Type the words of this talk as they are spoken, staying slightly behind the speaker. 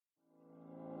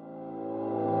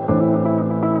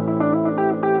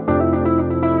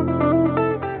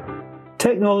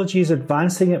Technology is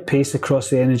advancing at pace across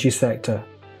the energy sector.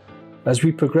 As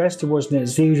we progress towards net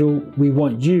zero, we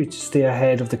want you to stay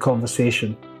ahead of the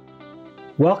conversation.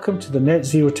 Welcome to the Net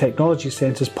Zero Technology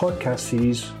Centre's podcast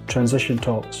series, Transition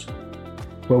Talks,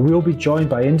 where we'll be joined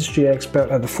by industry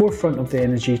experts at the forefront of the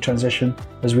energy transition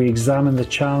as we examine the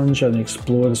challenge and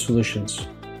explore the solutions.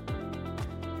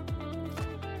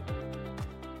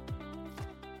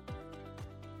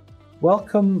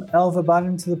 Welcome, Elva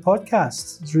Bannon, to the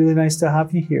podcast. It's really nice to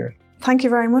have you here. Thank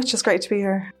you very much. It's great to be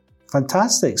here.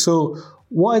 Fantastic. So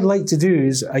what I'd like to do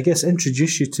is,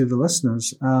 introduce you to the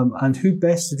listeners. And who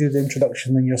best to do the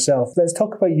introduction than yourself? Let's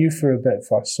talk about you for a bit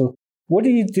first. So what do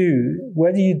you do?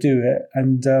 Where do you do it?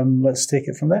 And let's take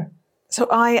it from there. So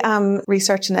I am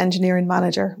Research and Engineering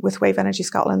Manager with Wave Energy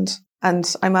Scotland.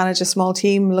 And I manage a small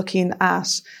team looking at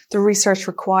the research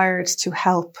required to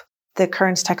help the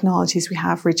current technologies we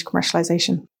have reach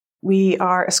commercialisation. We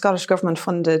are a Scottish Government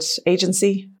funded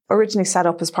agency, originally set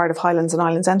up as part of Highlands and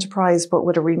Islands Enterprise, but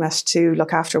with a remit to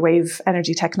look after wave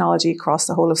energy technology across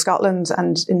the whole of Scotland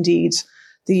and indeed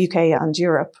the UK and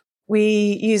Europe.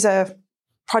 We use a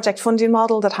project funding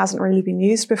model that hasn't really been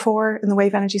used before in the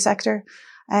wave energy sector.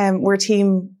 We're a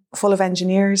team full of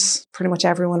engineers. Pretty much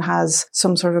everyone has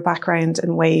some sort of a background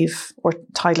in wave or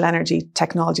tidal energy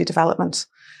technology development.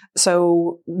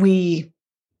 So we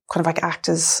kind of act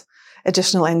as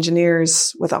additional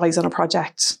engineers with eyes on a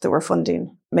project that we're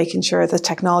funding, making sure the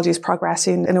technology is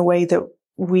progressing in a way that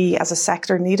we as a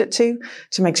sector need it to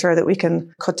make sure that we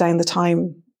can cut down the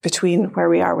time between where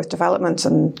we are with development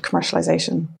and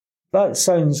commercialisation. That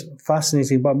sounds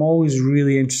fascinating, but I'm always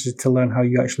really interested to learn how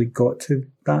you actually got to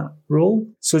that role.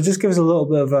 So just give us a little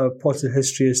bit of a potted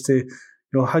history as to,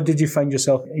 how did you find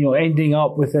yourself, ending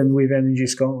up within Wave Energy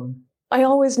Scotland? I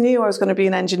always knew I was going to be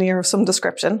an engineer of some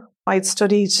description. I'd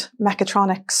studied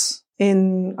mechatronics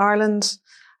in Ireland,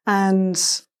 and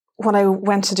when I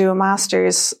went to do a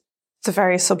master's, the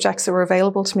various subjects that were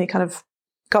available to me kind of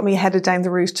got me headed down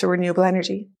the route to renewable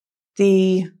energy.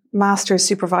 The master's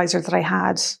supervisor that I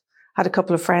had a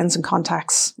couple of friends and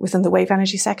contacts within the wave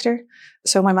energy sector.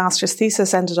 So my master's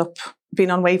thesis ended up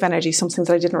being on wave energy, something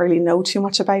that I didn't really know too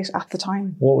much about at the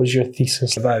time. What was your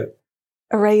thesis about?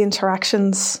 Array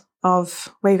interactions of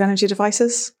wave energy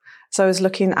devices. So I was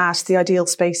looking at the ideal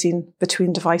spacing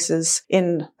between devices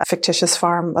in a fictitious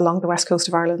farm along the west coast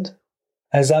of Ireland.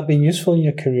 Has that been useful in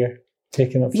your career,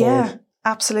 taking it forward? Yeah,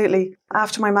 absolutely.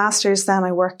 After my master's, then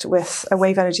I worked with a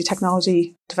wave energy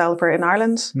technology developer in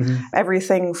Ireland. Mm-hmm.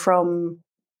 Everything from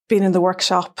being in the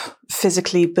workshop,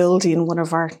 physically building one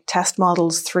of our test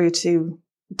models, through to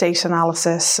data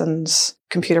analysis and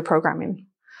computer programming.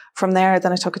 From there,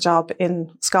 then I took a job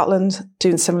in Scotland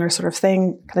doing similar sort of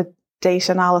thing, kind of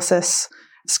data analysis,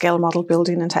 scale model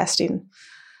building and testing.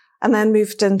 And then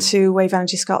moved into Wave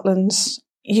Energy Scotland,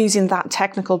 using that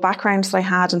technical background that I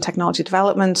had in technology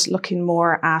development, looking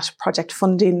more at project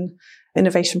funding,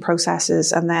 innovation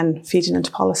processes, and then feeding into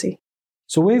policy.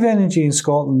 So Wave Energy in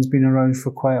Scotland has been around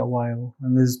for quite a while,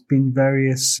 and there's been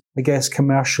various,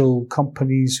 commercial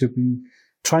companies who've been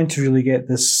trying to really get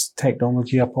this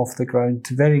technology up off the ground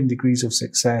to varying degrees of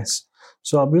success.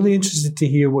 So I'm really interested to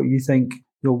hear what you think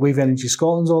Wave Energy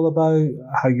Scotland's all about,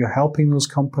 how you're helping those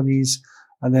companies,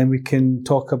 and then we can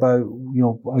talk about,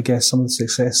 some of the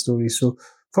success stories. So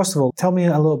first of all, tell me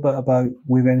a little bit about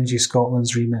Wave Energy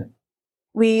Scotland's remit.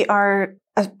 We are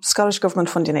a Scottish Government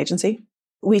funding agency.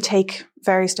 We take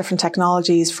various different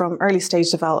technologies from early stage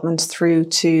development through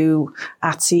to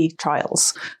at-sea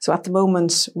trials. So at the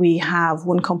moment, we have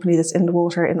one company that's in the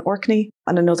water in Orkney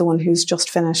and another one who's just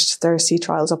finished their sea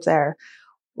trials up there.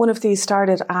 One of these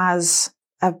started as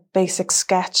a basic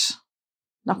sketch,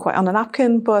 not quite on a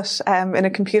napkin, but in a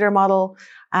computer model.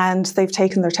 And they've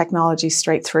taken their technology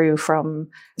straight through from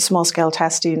small scale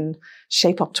testing,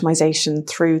 shape optimization,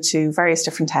 through to various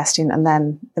different testing, and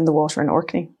then in the water in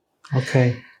Orkney.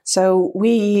 Okay. So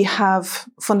we have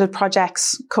funded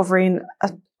projects covering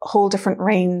a whole different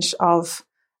range of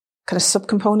kind of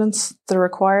subcomponents that are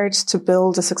required to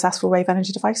build a successful wave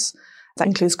energy device. That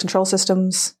includes control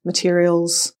systems,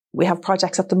 materials. We have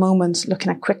projects at the moment looking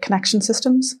at quick connection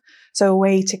systems. So a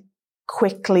way to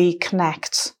quickly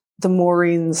connect the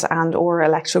moorings and or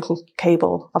electrical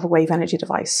cable of a wave energy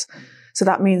device. So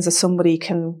that means that somebody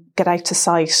can get out to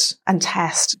site and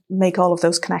test, make all of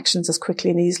those connections as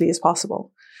quickly and easily as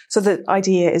possible. So the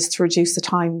idea is to reduce the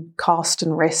time, cost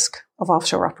and risk of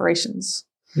offshore operations.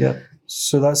 Yeah.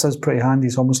 So that sounds pretty handy.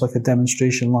 It's almost like a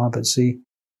demonstration lab at sea.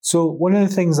 So one of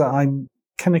the things that I'm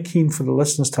kind of keen for the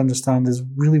listeners to understand is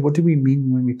really, what do we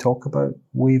mean when we talk about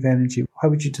wave energy? How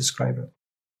would you describe it?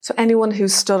 So anyone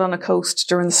who's stood on a coast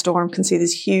during the storm can see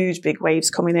these huge big waves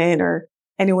coming in, or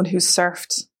anyone who's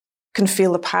surfed can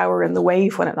feel the power in the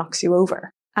wave when it knocks you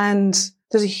over. And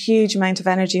there's a huge amount of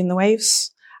energy in the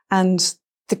waves. And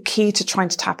the key to trying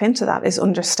to tap into that is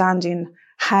understanding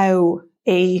how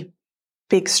a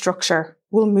big structure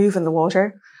will move in the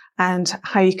water and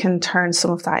how you can turn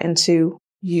some of that into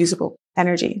usable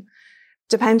energy.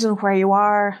 Depending on where you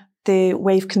are, the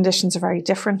wave conditions are very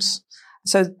different.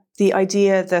 So the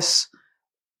idea that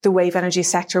the wave energy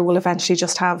sector will eventually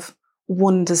just have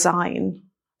one design.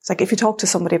 It's like if you talk to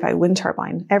somebody about wind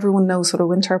turbine, everyone knows what a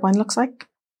wind turbine looks like.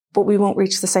 But we won't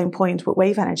reach the same point with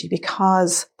wave energy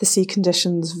because the sea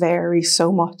conditions vary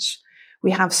so much.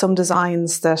 We have some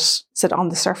designs that sit on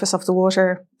the surface of the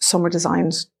water. Some are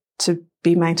designed to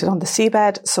be mounted on the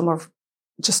seabed. Some are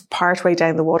just partway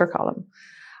down the water column.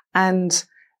 And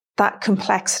that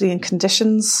complexity in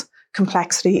conditions,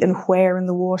 complexity in where in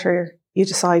the water you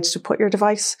decide to put your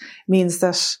device means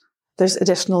that there's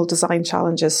additional design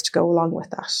challenges to go along with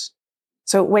that.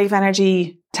 So wave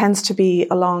energy tends to be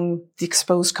along the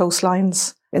exposed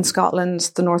coastlines. In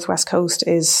Scotland, the northwest coast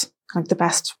is kind of the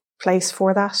best place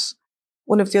for that.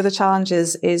 One of the other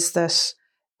challenges is that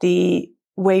the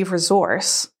wave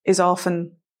resource is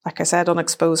often, like I said, on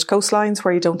exposed coastlines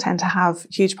where you don't tend to have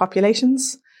huge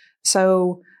populations.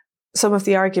 So some of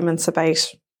the arguments about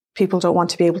people don't want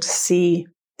to be able to see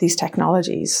these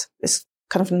technologies is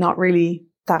kind of not really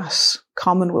that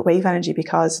common with wave energy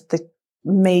because they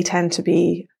may tend to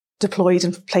be deployed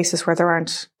in places where there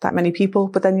aren't that many people,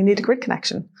 but then you need a grid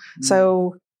connection.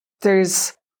 So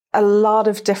there's a lot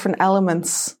of different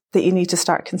elements that you need to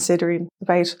start considering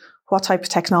about what type of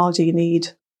technology you need,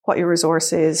 what your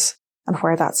resource is, and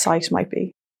where that site might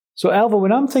be. So Ailbhe,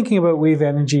 when I'm thinking about wave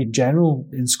energy in general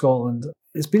in Scotland,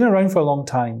 it's been around for a long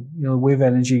time. You know, wave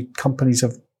energy companies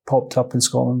have popped up in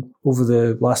Scotland over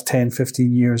the last 10,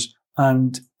 15 years,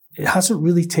 and it hasn't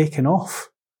really taken off.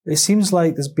 It seems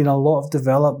like there's been a lot of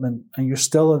development and you're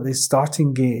still at the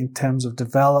starting gate in terms of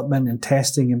development and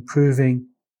testing, improving,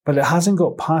 but it hasn't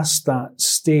got past that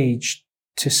stage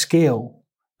to scale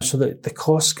so that the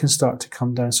costs can start to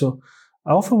come down. So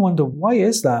I often wonder, why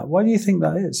is that? Why do you think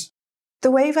that is?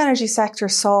 The wave energy sector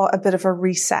saw a bit of a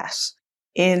reset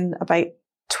in about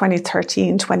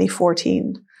 2013,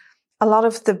 2014. A lot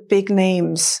of the big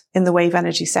names in the wave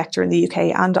energy sector in the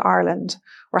UK and Ireland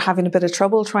were having a bit of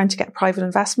trouble trying to get private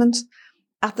investment.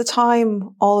 At the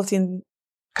time, all of the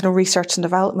kind of research and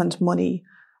development money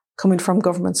coming from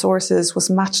government sources was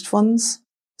matched funds.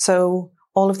 So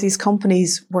all of these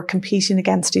companies were competing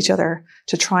against each other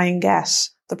to try and get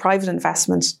the private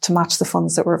investment to match the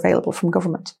funds that were available from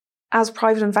government. As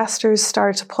private investors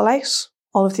started to pull out,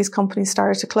 all of these companies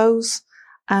started to close,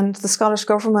 and the Scottish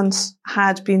government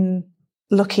had been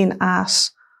looking at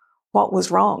what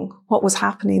was wrong, what was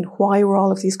happening, why were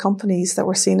all of these companies that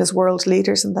were seen as world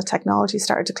leaders in the technology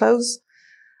started to close.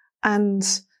 And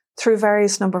through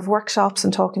various number of workshops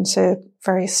and talking to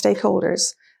various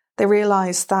stakeholders, they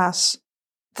realised that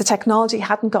the technology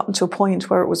hadn't gotten to a point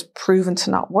where it was proven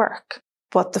to not work,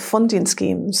 but the funding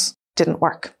schemes didn't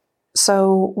work.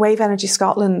 So Wave Energy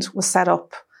Scotland was set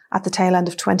up at the tail end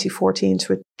of 2014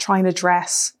 to try and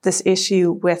address this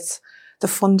issue with the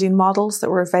funding models that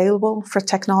were available for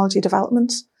technology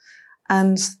development.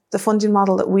 And the funding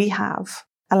model that we have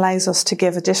allows us to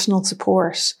give additional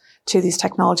support to these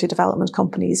technology development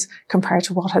companies compared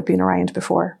to what had been around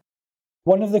before.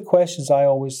 One of the questions I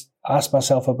always ask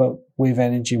myself about wave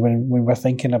energy when we're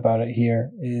thinking about it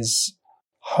here is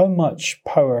how much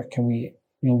power can we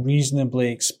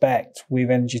reasonably expect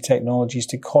wave energy technologies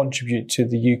to contribute to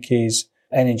the UK's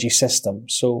energy system?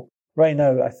 So right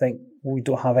now, I think we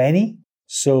don't have any.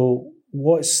 So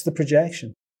what's the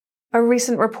projection? A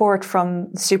recent report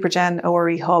from the Supergen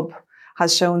ORE Hub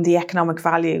has shown the economic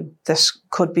value that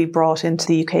could be brought into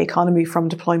the UK economy from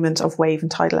deployment of wave and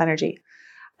tidal energy.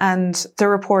 And the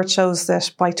report shows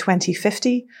that by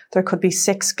 2050, there could be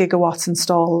 6 gigawatts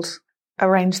installed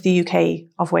around the UK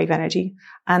of wave energy.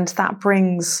 And that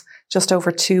brings just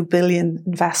over 2 billion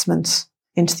investment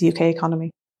into the UK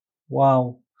economy.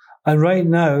 Wow. And right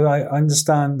now, I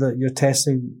understand that you're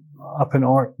testing up in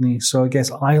Orkney. So I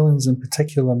guess islands in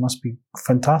particular must be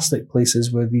fantastic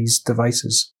places where these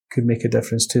devices could make a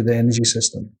difference to the energy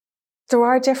system. There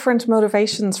are different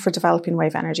motivations for developing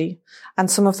wave energy.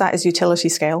 And some of that is utility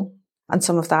scale. And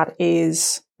some of that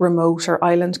is remote or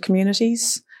island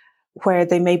communities where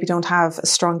they maybe don't have a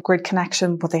strong grid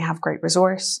connection, but they have great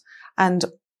resource. And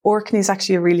Orkney is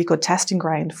actually a really good testing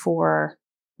ground for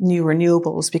new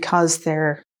renewables because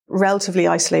they're relatively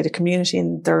isolated community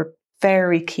and they're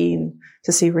very keen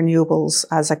to see renewables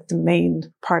as like the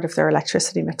main part of their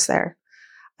electricity mix there.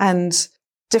 And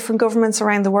different governments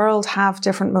around the world have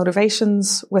different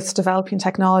motivations with developing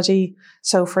technology.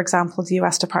 So, for example, the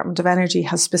US Department of Energy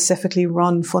has specifically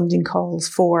run funding calls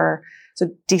for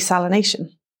desalination,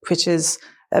 which is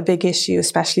a big issue,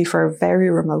 especially for very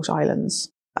remote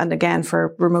islands. And again,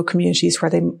 for remote communities where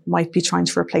they might be trying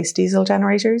to replace diesel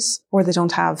generators or they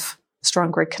don't have a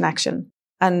strong grid connection.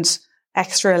 And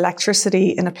extra electricity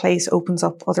in a place opens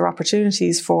up other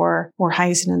opportunities for more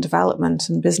housing and development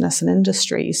and business and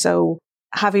industry. So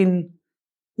having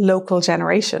local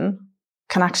generation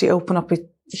can actually open up a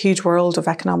huge world of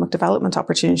economic development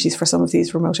opportunities for some of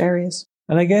these remote areas.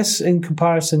 And I guess in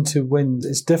comparison to wind,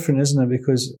 it's different, isn't it?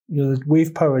 Because the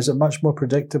wave power is much more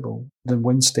predictable than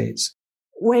wind states.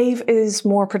 Wave is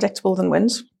more predictable than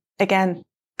wind. Again,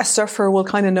 a surfer will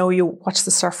kind of know, you watch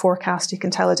the surf forecast, you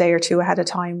can tell a day or two ahead of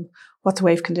time what the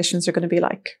wave conditions are going to be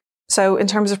like. So in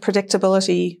terms of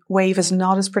predictability, wave is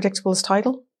not as predictable as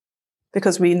tidal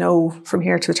because we know from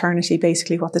here to eternity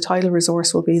basically what the tidal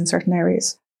resource will be in certain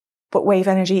areas. But wave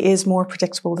energy is more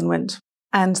predictable than wind.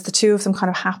 And the two of them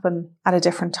kind of happen at a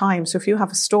different time. So if you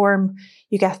have a storm,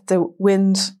 you get the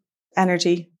wind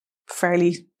energy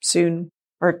fairly soon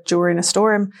or during a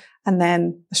storm. And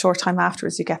then a short time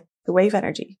afterwards, you get the wave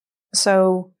energy.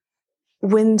 So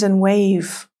wind and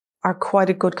wave are quite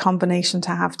a good combination to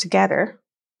have together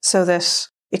so that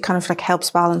it kind of like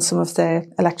helps balance some of the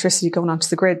electricity going onto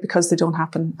the grid because they don't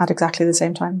happen at exactly the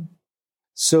same time.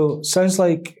 So sounds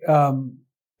like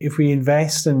if we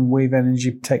invest in wave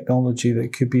energy technology,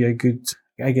 that could be a good,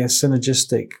 I guess,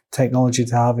 synergistic technology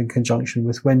to have in conjunction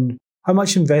with wind. How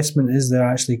much investment is there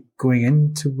actually going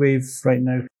into wave right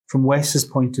now from Wes's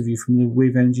point of view, from the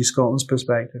Wave Energy Scotland's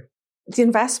perspective? The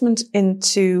investment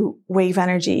into wave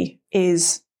energy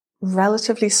is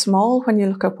relatively small when you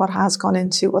look at what has gone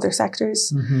into other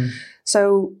sectors. Mm-hmm.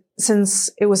 So since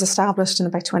it was established in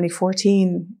about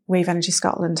 2014, Wave Energy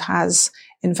Scotland has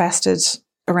invested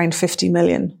around 50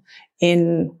 million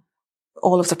in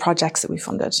all of the projects that we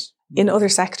funded. In other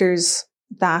sectors,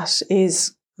 that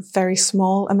is a very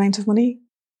small amount of money.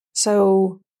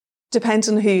 So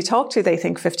depending on who you talk to, they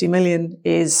think 50 million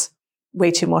is way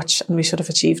too much and we should have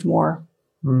achieved more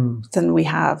than we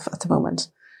have at the moment.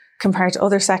 Compared to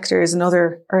other sectors and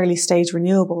other early stage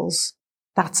renewables,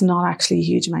 that's not actually a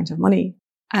huge amount of money.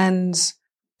 And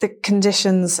the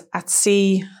conditions at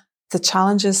sea, the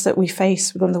challenges that we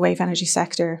face within the wave energy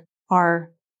sector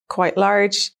are quite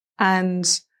large. And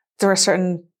there are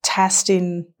certain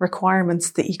testing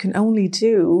requirements that you can only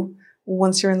do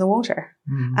once you're in the water.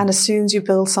 Mm-hmm. And as soon as you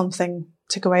build something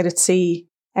to go out at sea,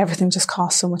 everything just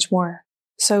costs so much more.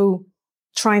 So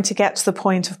trying to get to the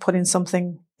point of putting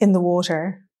something in the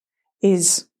water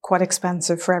is quite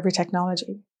expensive for every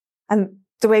technology. And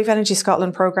the Wave Energy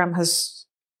Scotland programme has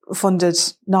funded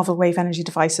novel wave energy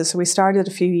devices. So we started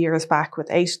a few years back with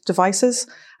 8 devices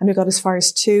and we got as far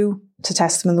as 2 to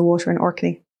test them in the water in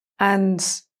Orkney. And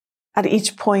at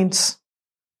each point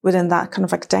within that kind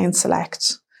of like down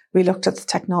select, we looked at the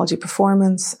technology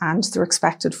performance and their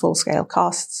expected full-scale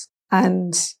costs.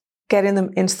 And getting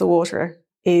them into the water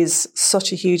is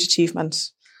such a huge achievement.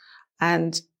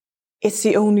 And it's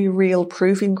the only real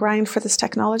proving ground for this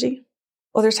technology.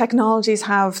 Other technologies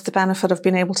have the benefit of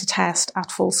being able to test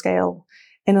at full scale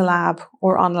in a lab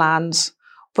or on land.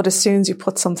 But as soon as you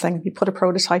put a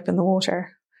prototype in the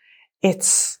water,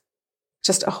 it's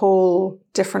just a whole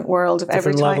different world of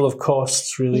every time. Different level of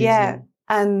costs, really. Yeah.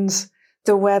 And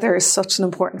the weather is such an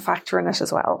important factor in it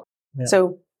as well. Yeah.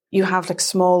 So you have like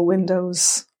small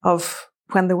windows of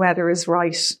when the weather is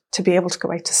right to be able to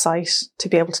go out to site, to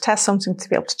be able to test something, to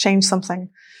be able to change something.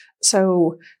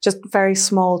 So just very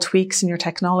small tweaks in your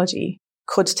technology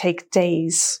could take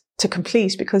days to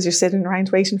complete because you're sitting around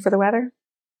waiting for the weather.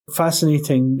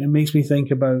 Fascinating. It makes me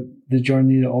think about the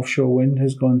journey that offshore wind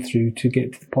has gone through to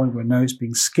get to the point where now it's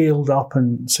being scaled up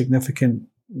in significant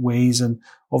ways. And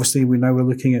obviously we're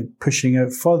looking at pushing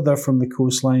out further from the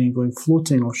coastline and going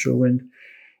floating offshore wind.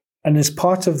 And as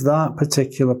part of that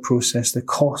particular process, the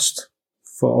cost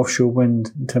for offshore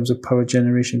wind in terms of power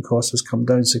generation costs has come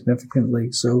down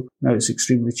significantly. So now it's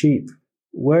extremely cheap.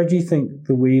 Where do you think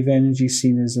the wave energy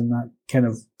scene is in that kind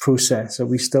of process? Are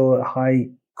we still at high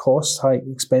cost, high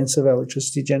expensive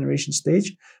electricity generation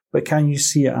stage? But can you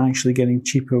see it actually getting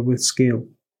cheaper with scale?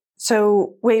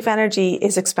 So wave energy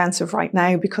is expensive right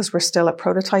now because we're still at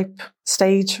prototype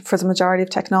stage for the majority of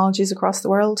technologies across the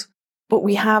world. But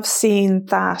we have seen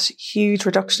that huge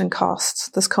reduction in costs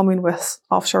that's coming with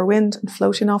offshore wind and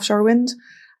floating offshore wind.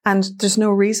 And there's no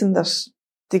reason that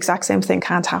the exact same thing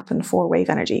can't happen for wave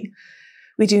energy.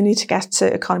 we do need to get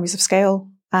to economies of scale.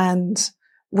 And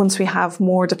once we have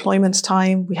more deployment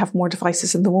time, we have more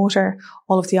devices in the water,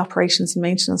 all of the operations and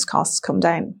maintenance costs come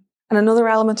down. And another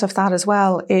element of that as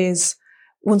well is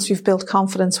once we've built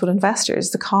confidence with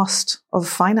investors, the cost of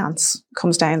finance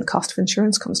comes down, the cost of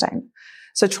insurance comes down.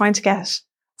 So trying to get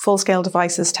full-scale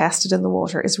devices tested in the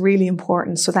water is really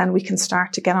important. So then we can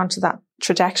start to get onto that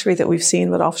trajectory that we've seen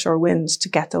with offshore wind to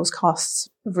get those costs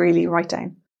really right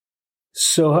down.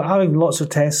 So having lots of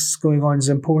tests going on is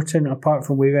important. Apart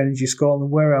from Wave Energy Scotland,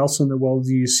 where else in the world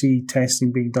do you see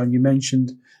testing being done? You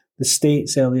mentioned the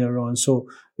States earlier on. So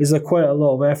is there quite a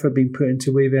lot of effort being put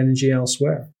into wave energy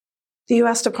elsewhere? The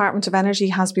US Department of Energy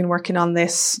has been working on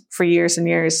this for years and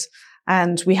years,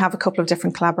 and we have a couple of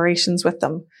different collaborations with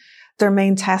them. Their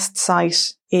main test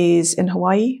site is in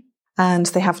Hawaii, and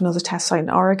they have another test site in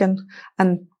Oregon,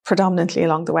 and predominantly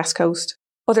along the West Coast.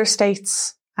 Other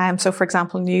states, so for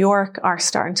example, New York, are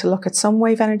starting to look at some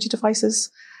wave energy devices.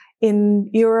 In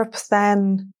Europe,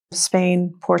 then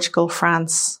Spain, Portugal,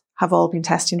 France have all been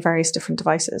testing various different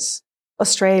devices.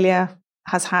 Australia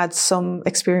has had some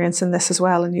experience in this as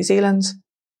well, in New Zealand.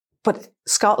 But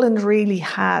Scotland really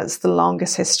has the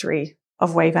longest history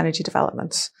of wave energy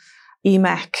development.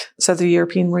 EMEC, so the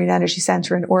European Marine Energy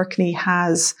Centre in Orkney,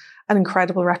 has an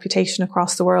incredible reputation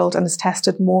across the world and has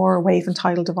tested more wave and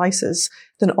tidal devices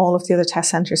than all of the other test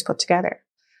centres put together.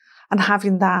 And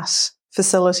having that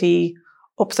facility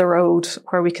up the road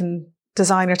where we can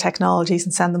design our technologies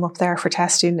and send them up there for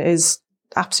testing is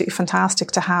absolutely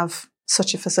fantastic to have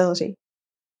such a facility.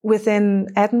 Within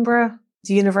Edinburgh,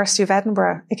 the University of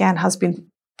Edinburgh, again, has been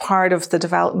part of the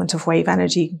development of wave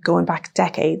energy going back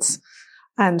decades.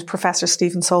 And Professor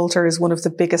Stephen Salter is one of the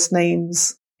biggest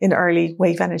names in early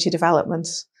wave energy development.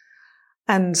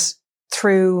 And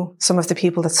through some of the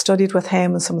people that studied with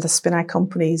him and some of the spin-out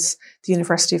companies, the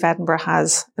University of Edinburgh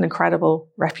has an incredible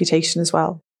reputation as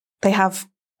well. They have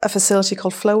a facility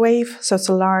called FlowWave. So it's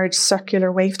a large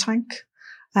circular wave tank.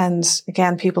 And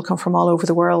again, people come from all over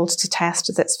the world to test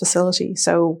at this facility.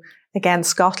 So again,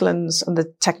 Scotland and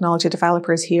the technology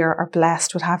developers here are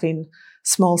blessed with having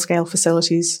small scale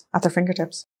facilities at their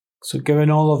fingertips. So given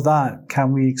all of that,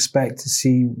 can we expect to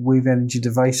see wave energy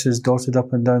devices dotted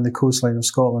up and down the coastline of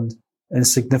Scotland in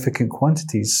significant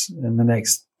quantities in the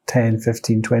next 10,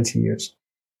 15, 20 years?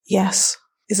 Yes,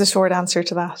 is a short answer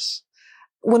to that.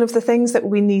 One of the things that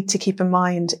we need to keep in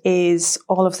mind is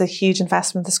all of the huge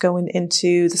investment that's going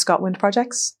into the ScotWind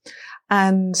projects.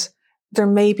 And there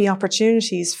may be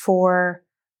opportunities for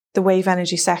the wave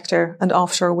energy sector and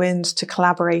offshore wind to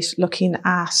collaborate, looking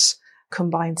at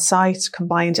combined sites,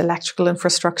 combined electrical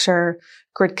infrastructure,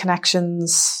 grid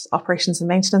connections, operations and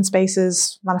maintenance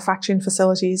bases, manufacturing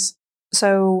facilities.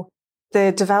 So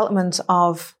the development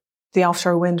of the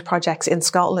offshore wind projects in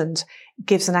Scotland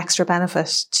gives an extra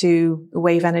benefit to the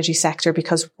wave energy sector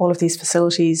because all of these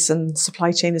facilities and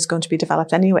supply chain is going to be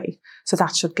developed anyway. So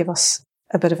that should give us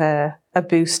a bit of a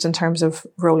boost in terms of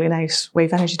rolling out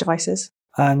wave energy devices.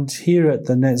 And here at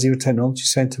the Net Zero Technology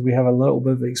Centre, we have a little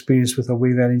bit of experience with a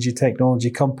wave energy technology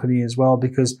company as well,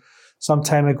 because some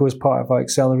time ago, as part of our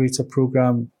accelerator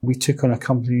program, we took on a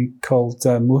company called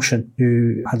Motion,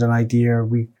 who had an idea.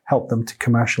 We helped them to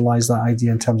commercialise that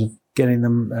idea in terms of getting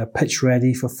them pitch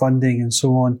ready for funding and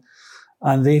so on.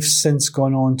 And they've since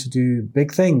gone on to do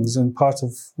big things. And part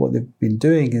of what they've been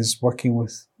doing is working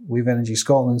with Wave Energy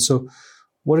Scotland. So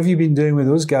what have you been doing with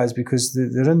those guys? Because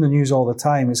they're in the news all the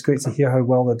time. It's great to hear how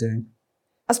well they're doing.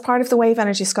 As part of the Wave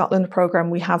Energy Scotland programme,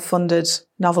 we have funded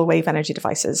novel wave energy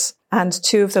devices. And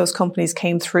 2 of those companies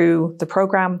came through the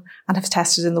programme and have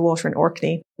tested in the water in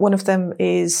Orkney. One of them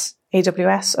is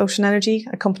AWS Ocean Energy,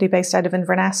 a company based out of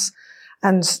Inverness,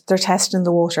 and they're testing in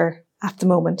the water at the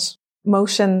moment.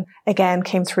 Motion, again,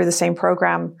 came through the same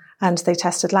programme and they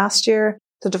tested last year.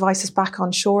 The device is back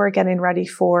on shore, getting ready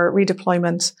for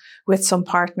redeployment with some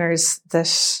partners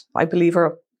that I believe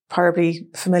are probably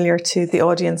familiar to the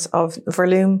audience of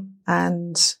Verloom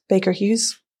and Baker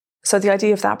Hughes. So the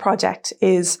idea of that project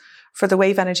is for the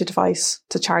wave energy device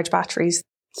to charge batteries.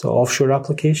 So offshore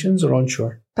applications or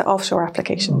onshore? The offshore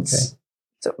applications. Okay.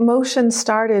 So Motion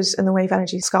started in the Wave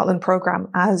Energy Scotland programme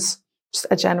as just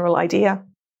a general idea.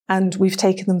 And we've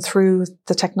taken them through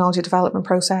the technology development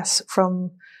process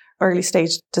from early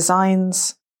stage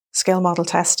designs, scale model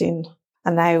testing,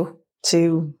 and now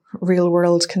to real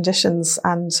world conditions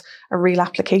and a real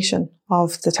application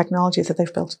of the technology that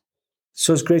they've built.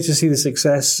 So it's great to see the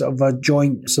success of a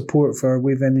joint support for a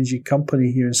wave energy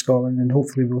company here in Scotland, and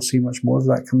hopefully we'll see much more of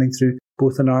that coming through,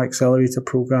 both in our accelerator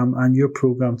program and your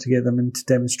program to get them into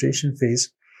demonstration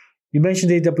phase. You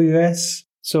mentioned AWS,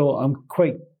 so I'm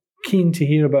quite keen to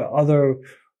hear about other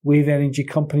wave energy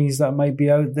companies that might be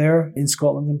out there in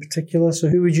Scotland in particular. So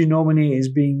who would you nominate as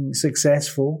being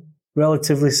successful,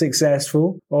 relatively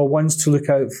successful, or ones to look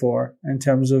out for in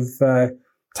terms of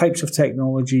types of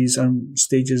technologies and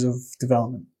stages of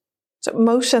development? So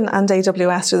Motion and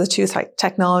AWS are the two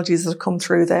technologies that have come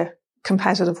through the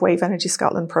competitive Wave Energy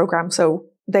Scotland programme. So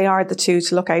they are the two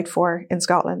to look out for in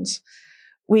Scotland.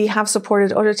 We have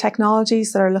supported other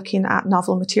technologies that are looking at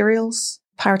novel materials,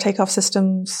 power takeoff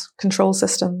systems, control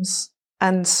systems,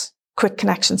 and quick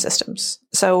connection systems.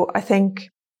 So I think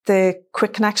the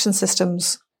quick connection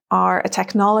systems are a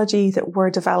technology that we're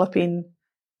developing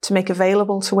to make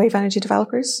available to wave energy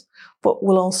developers, but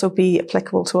will also be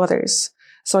applicable to others.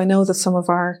 So I know that some of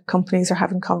our companies are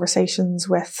having conversations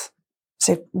with,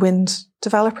 say, wind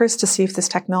developers to see if this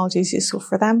technology is useful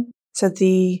for them. So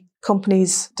the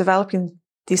companies developing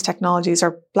these technologies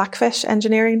are Blackfish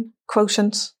Engineering,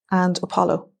 Quotient, and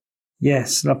Apollo.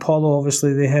 Yes, and Apollo,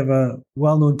 obviously, they have a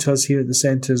well-known to us here at the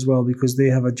centre as well because they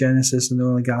have a genesis in the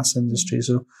oil and gas industry.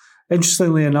 So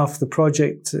interestingly enough, the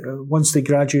project, once they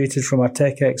graduated from our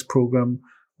TechX programme,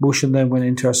 Motion then went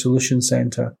into our solution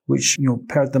centre, which,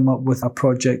 paired them up with a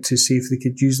project to see if they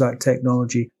could use that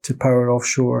technology to power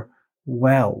offshore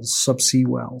wells, subsea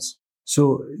wells.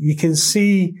 So you can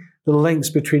see the links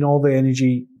between all the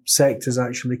energy sectors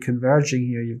actually converging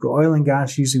here. You've got oil and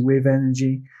gas using wave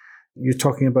energy. You're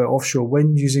talking about offshore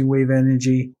wind using wave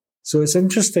energy. So it's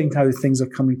interesting how things are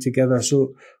coming together.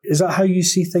 So is that how you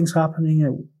see things happening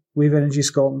at Wave Energy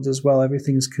Scotland as well?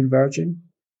 Everything's converging?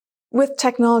 With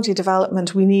technology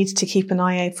development, we need to keep an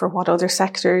eye out for what other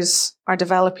sectors are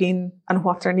developing and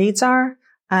what their needs are.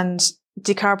 And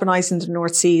decarbonising the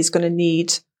North Sea is going to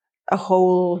need a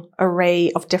whole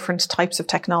array of different types of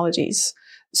technologies.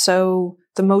 So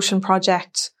the Motion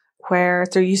project, where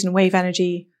they're using wave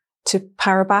energy to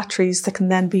power batteries that can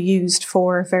then be used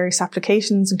for various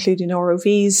applications, including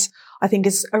ROVs, I think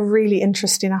is a really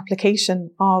interesting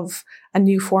application of a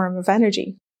new form of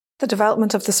energy. The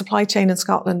development of the supply chain in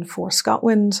Scotland for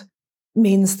ScotWind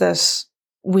means that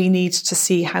we need to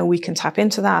see how we can tap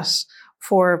into that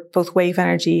for both wave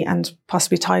energy and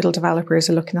possibly tidal developers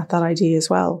are looking at that idea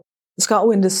as well.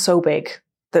 ScotWind is so big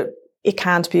that it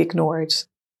can't be ignored.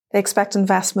 They expect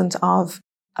investment of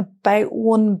about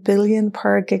 1 billion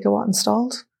per gigawatt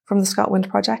installed from the ScotWind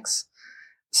projects.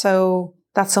 So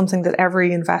that's something that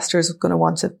every investor is going to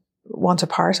want a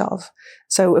part of.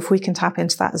 So if we can tap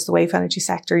into that as the wave energy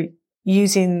sector,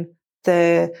 using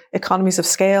the economies of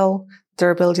scale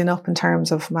they're building up in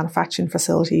terms of manufacturing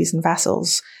facilities and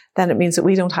vessels, then it means that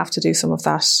we don't have to do some of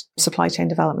that supply chain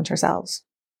development ourselves.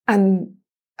 And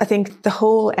I think the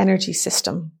whole energy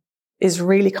system is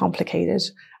really complicated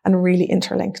and really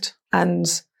interlinked,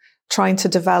 and trying to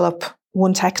develop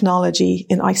one technology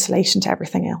in isolation to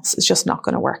everything else is just not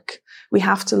going to work. We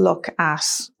have to look at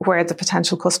where the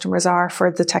potential customers are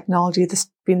for the technology that's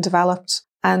been developed,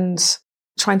 and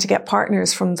trying to get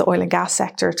partners from the oil and gas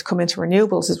sector to come into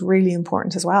renewables is really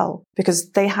important as well,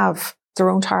 because they have their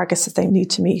own targets that they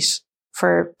need to meet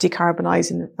for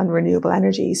decarbonising and renewable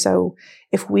energy. So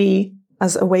if we,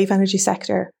 as a wave energy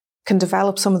sector, can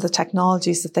develop some of the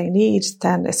technologies that they need,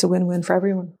 then it's a win-win for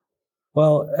everyone.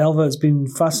 Well, Ailbhe, it's been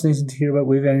fascinating to hear about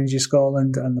Wave Energy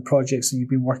Scotland and the projects that you've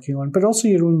been working on, but also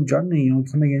your own journey,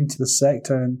 coming into the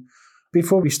sector. And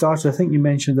before we started, I think you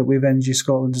mentioned that Wave Energy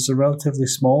Scotland is a relatively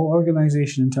small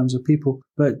organisation in terms of people,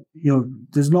 but,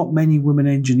 there's not many women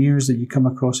engineers that you come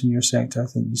across in your sector, I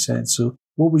think you said. So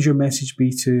what would your message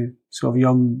be to sort of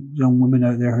young women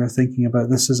out there who are thinking about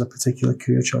this as a particular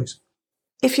career choice?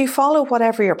 If you follow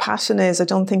whatever your passion is, I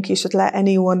don't think you should let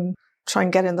anyone try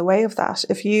and get in the way of that.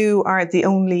 If you are the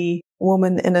only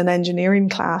woman in an engineering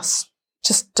class,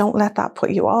 just don't let that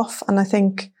put you off. And I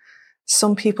think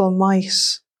some people might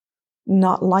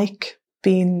not like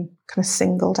being kind of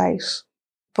singled out.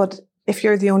 But if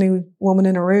you're the only woman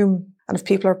in a room, and if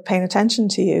people are paying attention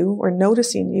to you or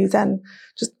noticing you, then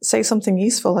just say something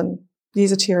useful and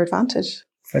use it to your advantage.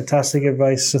 Fantastic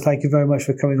advice. So thank you very much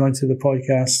for coming on to the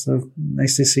podcast. So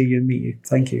nice to see you and meet you.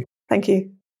 Thank you. Thank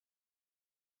you.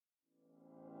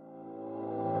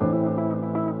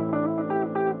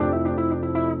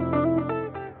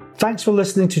 Thanks for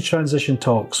listening to Transition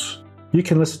Talks. You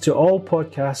can listen to all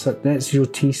podcasts at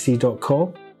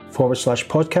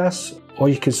netzerotc.com/podcasts, or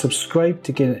you can subscribe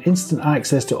to gain instant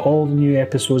access to all the new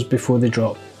episodes before they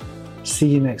drop. See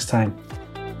you next time.